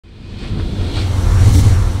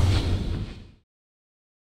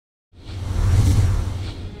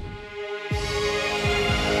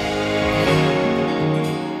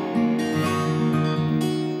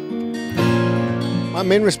My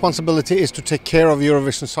main responsibility is to take care of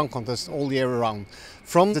Eurovision Song Contest all year round.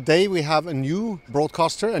 From the day we have a new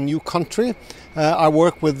broadcaster, a new country, I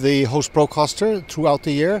work with the host broadcaster throughout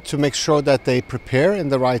the year to make sure that they prepare in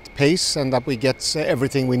the right pace and that we get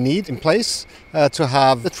everything we need in place to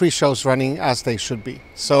have the 3 shows running as they should be.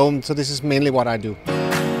 So this is mainly what I do.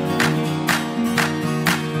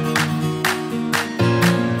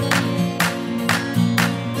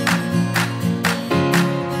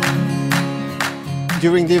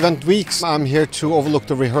 During the event weeks, I'm here to overlook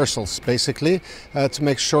the rehearsals, basically, to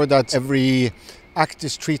make sure that every act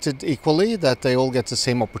is treated equally, that they all get the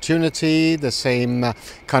same opportunity, the same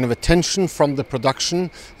kind of attention from the production.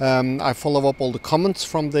 I follow up all the comments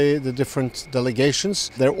from the different delegations.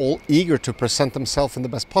 They're all eager to present themselves in the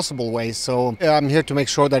best possible way, so I'm here to make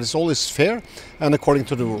sure that it's always fair and according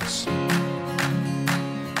to the rules.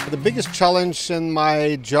 The biggest challenge in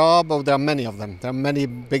my job, there are many of them, there are many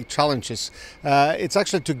big challenges. It's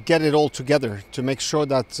actually to get it all together, to make sure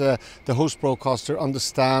that the host broadcaster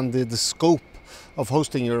understands the scope of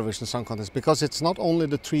hosting Eurovision Song Contest, because it's not only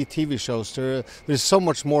the 3 TV shows, there's so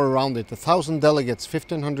much more around it. 1,000 delegates,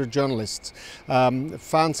 1,500 journalists,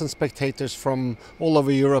 fans and spectators from all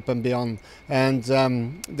over Europe and beyond, and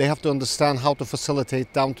they have to understand how to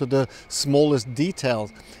facilitate down to the smallest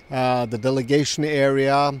detail. The delegation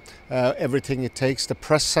area, everything it takes, the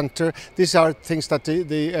press center. These are things that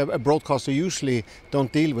a broadcaster usually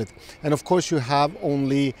don't deal with. And of course you have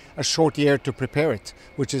only a short year to prepare it,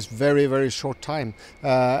 which is very, very short time.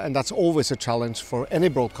 And that's always a challenge for any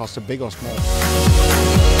broadcaster, big or small.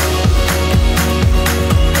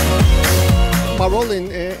 My role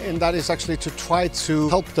in that is actually to try to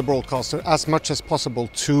help the broadcaster as much as possible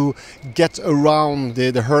to get around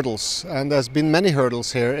the hurdles. And there's been many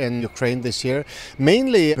hurdles here in Ukraine this year,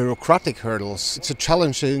 mainly bureaucratic hurdles. It's a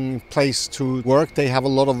challenging place to work. They have a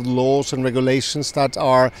lot of laws and regulations that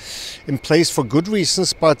are in place for good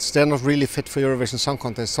reasons, but they're not really fit for Eurovision Song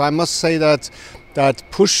Contest. So I must say that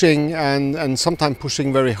pushing and sometimes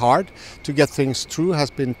pushing very hard to get things through has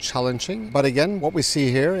been challenging. But again, what we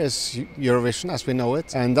see here is Eurovision as we know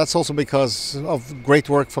it, and that's also because of great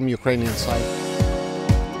work from Ukrainian side.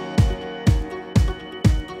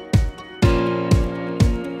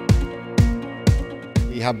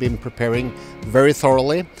 We have been preparing very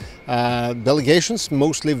thoroughly. Delegations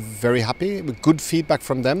mostly very happy, with good feedback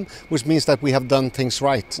from them, which means that we have done things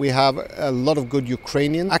right. We have a lot of good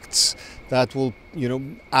Ukrainian acts that will,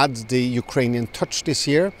 add the Ukrainian touch this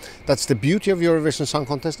year. That's the beauty of Eurovision Song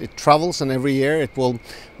Contest. It travels, and every year it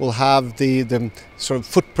will have the sort of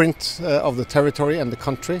footprint of the territory and the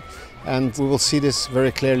country. And we will see this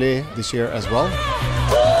very clearly this year as well.